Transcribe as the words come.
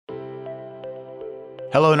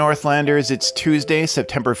Hello, Northlanders. It's Tuesday,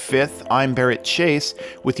 September 5th. I'm Barrett Chase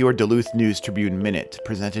with your Duluth News Tribune Minute,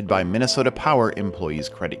 presented by Minnesota Power Employees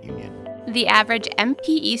Credit Union. The average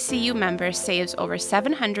MPECU member saves over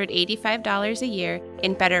 $785 a year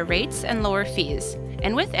in better rates and lower fees.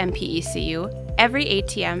 And with MPECU, every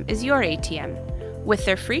ATM is your ATM. With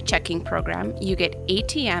their free checking program, you get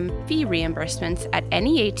ATM fee reimbursements at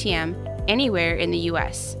any ATM anywhere in the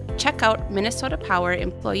U.S. Check out Minnesota Power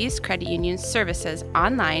Employees Credit Union's services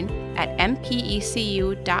online at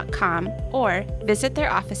mpecu.com or visit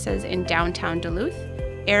their offices in downtown Duluth,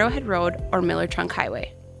 Arrowhead Road, or Miller Trunk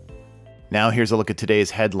Highway. Now here's a look at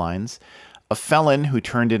today's headlines. A felon who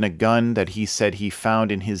turned in a gun that he said he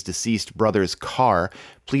found in his deceased brother's car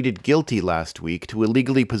pleaded guilty last week to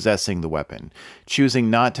illegally possessing the weapon, choosing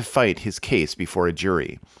not to fight his case before a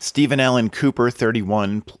jury. Stephen Allen Cooper,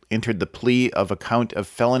 31, entered the plea of a count of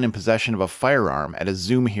felon in possession of a firearm at a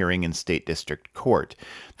Zoom hearing in State District Court.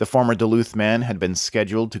 The former Duluth man had been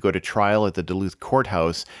scheduled to go to trial at the Duluth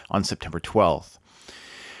courthouse on September 12th.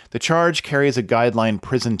 The charge carries a guideline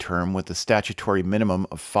prison term with a statutory minimum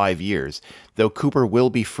of 5 years, though Cooper will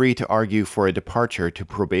be free to argue for a departure to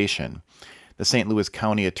probation. The St. Louis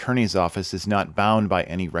County Attorney's Office is not bound by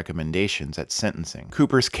any recommendations at sentencing.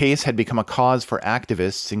 Cooper's case had become a cause for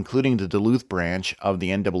activists, including the Duluth branch of the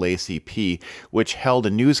NAACP, which held a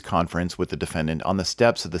news conference with the defendant on the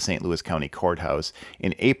steps of the St. Louis County Courthouse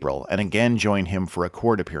in April and again joined him for a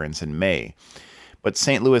court appearance in May. But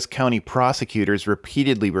St. Louis County prosecutors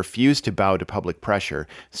repeatedly refused to bow to public pressure,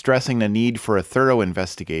 stressing the need for a thorough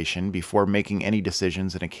investigation before making any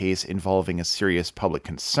decisions in a case involving a serious public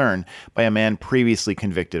concern by a man previously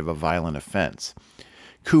convicted of a violent offense.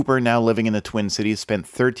 Cooper, now living in the Twin Cities, spent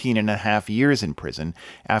 13 and a half years in prison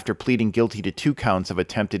after pleading guilty to 2 counts of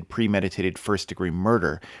attempted premeditated first-degree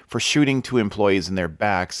murder for shooting 2 employees in their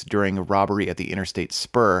backs during a robbery at the Interstate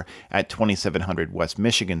Spur at 2700 West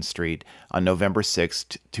Michigan Street on November 6,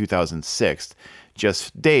 2006,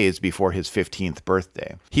 just days before his 15th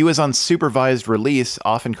birthday. He was on supervised release,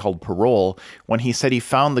 often called parole, when he said he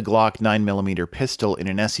found the Glock 9mm pistol in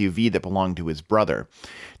an SUV that belonged to his brother.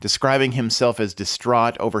 Describing himself as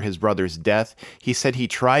distraught over his brother's death, he said he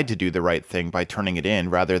tried to do the right thing by turning it in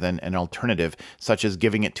rather than an alternative, such as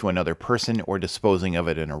giving it to another person or disposing of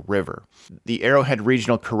it in a river. The Arrowhead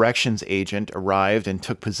Regional Corrections agent arrived and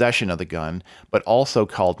took possession of the gun, but also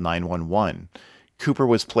called 911. Cooper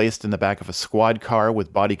was placed in the back of a squad car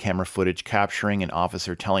with body camera footage capturing an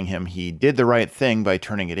officer telling him he did the right thing by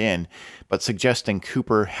turning it in, but suggesting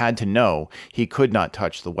Cooper had to know he could not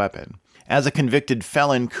touch the weapon. As a convicted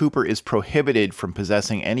felon, Cooper is prohibited from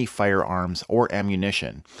possessing any firearms or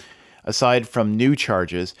ammunition. Aside from new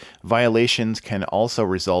charges, violations can also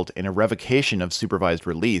result in a revocation of supervised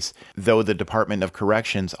release, though the Department of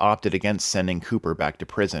Corrections opted against sending Cooper back to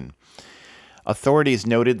prison. Authorities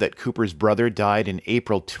noted that Cooper's brother died in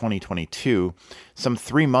April 2022, some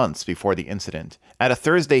 3 months before the incident. At a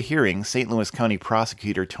Thursday hearing, St. Louis County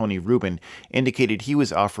Prosecutor Tony Rubin indicated he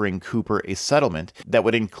was offering Cooper a settlement that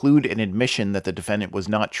would include an admission that the defendant was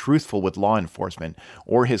not truthful with law enforcement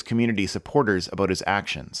or his community supporters about his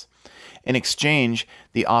actions. In exchange,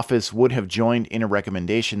 the office would have joined in a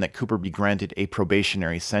recommendation that Cooper be granted a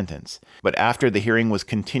probationary sentence. But after the hearing was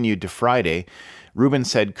continued to Friday, Rubin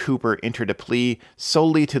said Cooper entered a plea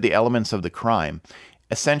solely to the elements of the crime,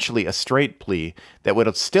 essentially a straight plea that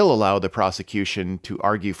would still allow the prosecution to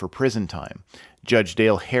argue for prison time. Judge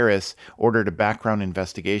Dale Harris ordered a background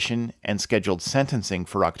investigation and scheduled sentencing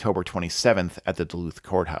for October 27th at the Duluth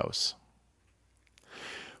courthouse.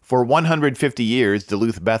 For 150 years,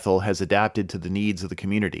 Duluth Bethel has adapted to the needs of the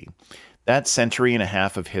community. That century and a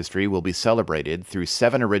half of history will be celebrated through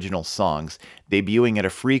 7 original songs, debuting at a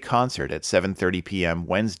free concert at 7:30 p.m.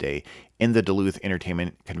 Wednesday in the Duluth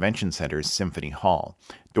Entertainment Convention Center's Symphony Hall.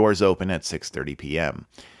 Doors open at 6:30 p.m.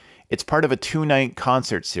 It's part of a 2-night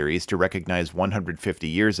concert series to recognize 150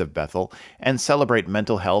 years of Bethel and celebrate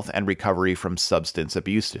mental health and recovery from substance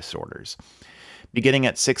abuse disorders. Beginning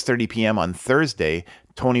at 6:30 p.m. on Thursday,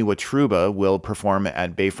 Tony Watruba will perform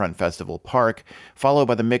at Bayfront Festival Park, followed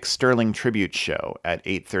by the Mick Sterling Tribute Show at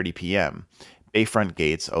 8:30 p.m. Bayfront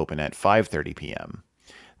gates open at 5:30 p.m.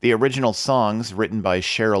 The original songs, written by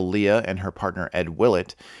Cheryl Leah and her partner Ed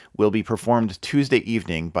Willett, will be performed Tuesday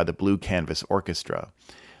evening by the Blue Canvas Orchestra.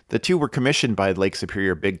 The 2 were commissioned by Lake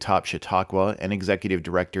Superior Big Top Chautauqua and Executive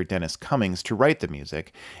Director Dennis Cummings to write the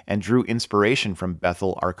music and drew inspiration from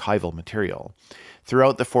Bethel archival material.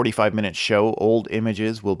 Throughout the 45-minute show, old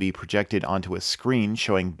images will be projected onto a screen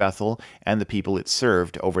showing Bethel and the people it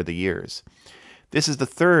served over the years. This is the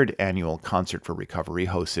third annual Concert for Recovery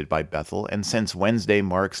hosted by Bethel, and since Wednesday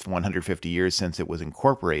marks 150 years since it was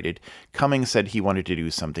incorporated, Cummings said he wanted to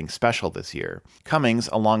do something special this year. Cummings,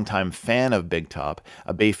 a longtime fan of Big Top,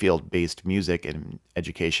 a Bayfield-based music and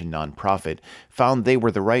education nonprofit, found they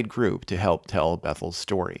were the right group to help tell Bethel's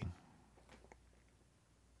story.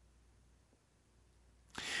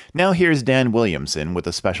 Now here's Dan Williamson with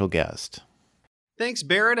a special guest. Thanks,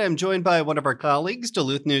 Barrett. I'm joined by one of our colleagues,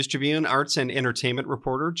 Duluth News Tribune arts and entertainment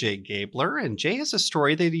reporter Jay Gabler. And Jay has a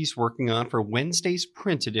story that he's working on for Wednesday's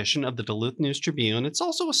print edition of the Duluth News Tribune. It's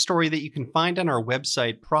also a story that you can find on our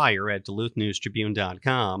website prior at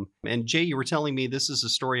duluthnewstribune.com. And Jay, you were telling me this is a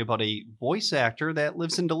story about a voice actor that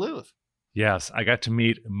lives in Duluth. Yes, I got to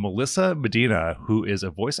meet Melissa Medina, who is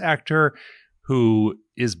a voice actor who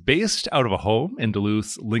is based out of a home in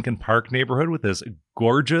Duluth's Lincoln Park neighborhood with this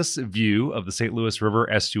gorgeous view of the St. Louis River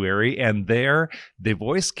estuary. And there, they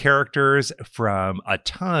voice characters from a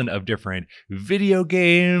ton of different video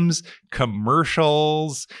games,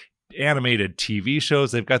 commercials, animated TV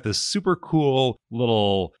shows. They've got this super cool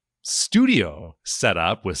little studio set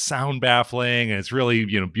up with sound baffling, and it's really,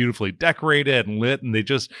 beautifully decorated and lit, and they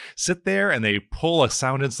just sit there and they pull a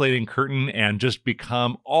sound insulating curtain and just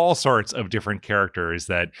become all sorts of different characters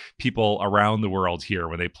that people around the world hear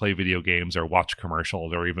when they play video games or watch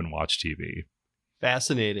commercials or even watch TV.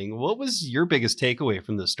 Fascinating. What was your biggest takeaway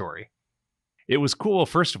from this story? It was cool,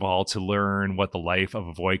 first of all, to learn what the life of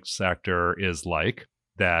a voice actor is like.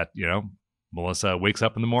 That, Melissa wakes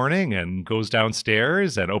up in the morning and goes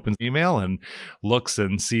downstairs and opens email and looks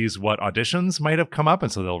and sees what auditions might have come up.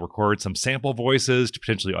 And so they'll record some sample voices to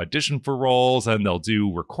potentially audition for roles, and they'll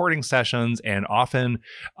do recording sessions, and often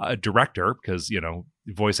a director, because,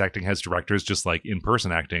 voice acting has directors just like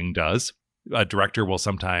in-person acting does. A director will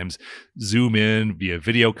sometimes zoom in via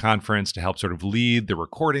video conference to help sort of lead the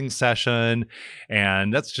recording session.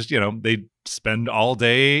 And that's just, they spend all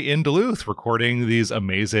day in Duluth recording these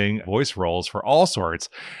amazing voice roles for all sorts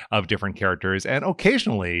of different characters, and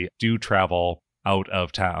occasionally do travel out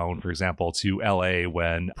of town, for example, to LA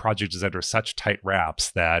when project is under such tight wraps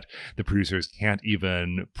that the producers can't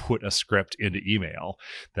even put a script into email.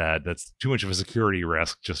 That's too much of a security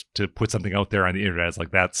risk just to put something out there on the internet. It's like,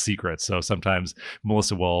 that's secret. So sometimes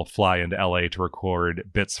Melissa will fly into LA to record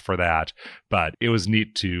bits for that. But it was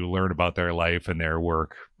neat to learn about their life and their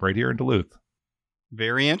work right here in Duluth.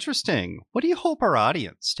 Very interesting. What do you hope our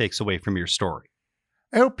audience takes away from your story?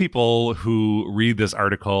 I hope people who read this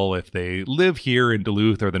article, if they live here in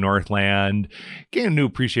Duluth or the Northland, gain a new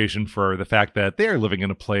appreciation for the fact that they are living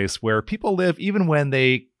in a place where people live even when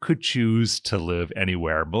they could choose to live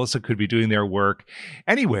anywhere. Melissa could be doing their work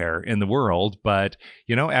anywhere in the world, but,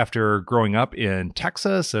 after growing up in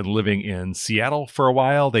Texas and living in Seattle for a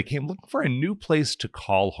while, they came looking for a new place to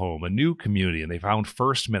call home, a new community, and they found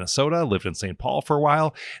first Minnesota, lived in St. Paul for a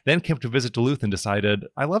while, then came to visit Duluth and decided,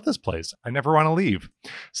 I love this place. I never want to leave.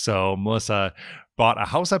 So Melissa bought a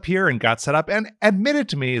house up here and got set up and admitted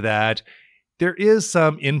to me that there is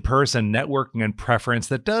some in-person networking and preference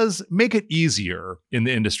that does make it easier in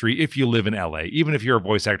the industry if you live in LA, even if you're a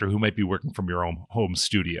voice actor who might be working from your own home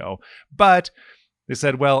studio. But they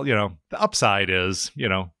said, well, the upside is,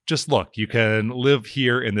 just look, you can live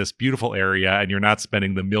here in this beautiful area and you're not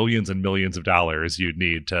spending the millions and millions of dollars you'd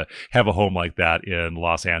need to have a home like that in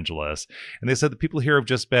Los Angeles. And they said the people here have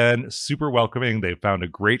just been super welcoming. They've found a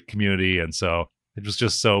great community. And so I was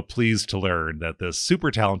just so pleased to learn that this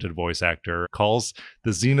super talented voice actor calls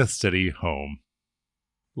the Zenith City home.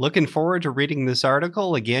 Looking forward to reading this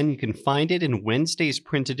article. Again, you can find it in Wednesday's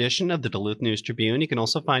print edition of the Duluth News Tribune. You can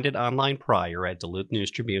also find it online prior at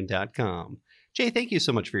duluthnewstribune.com. Jay, thank you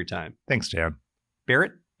so much for your time. Thanks, Dan.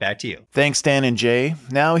 Barrett, back to you. Thanks, Dan and Jay.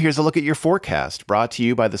 Now here's a look at your forecast, brought to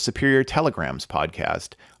you by the Superior Telegrams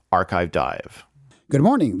podcast, Archive Dive. Good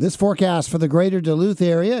morning. This forecast for the greater Duluth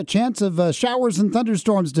area, a chance of showers and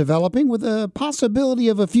thunderstorms developing with a possibility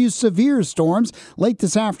of a few severe storms late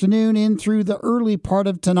this afternoon in through the early part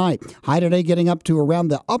of tonight. High today getting up to around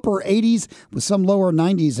the upper 80s with some lower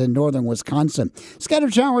 90s in northern Wisconsin.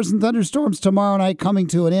 Scattered showers and thunderstorms tomorrow night coming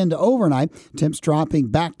to an end overnight. Temps dropping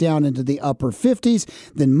back down into the upper 50s.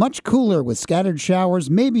 Then much cooler with scattered showers,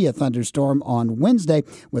 maybe a thunderstorm on Wednesday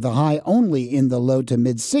with a high only in the low to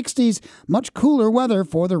mid 60s. Much cooler weather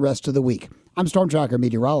for the rest of the week. I'm Storm Tracker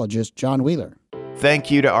meteorologist John Wheeler.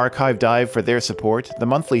 Thank you to Archive Dive for their support. The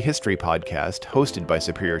monthly history podcast, hosted by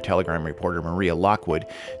Superior Telegram reporter Maria Lockwood,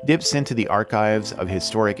 dips into the archives of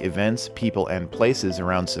historic events, people, and places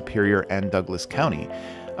around Superior and Douglas County.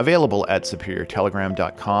 Available at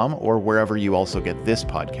superiortelegram.com or wherever you also get this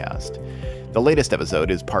podcast. The latest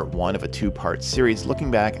episode is part 1 of a 2-part series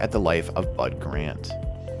looking back at the life of Bud Grant.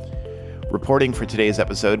 Reporting for today's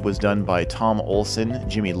episode was done by Tom Olson,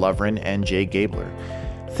 Jimmy Lovren, and Jay Gabler.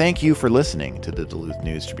 Thank you for listening to the Duluth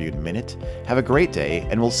News Tribune Minute. Have a great day,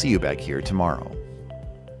 and we'll see you back here tomorrow.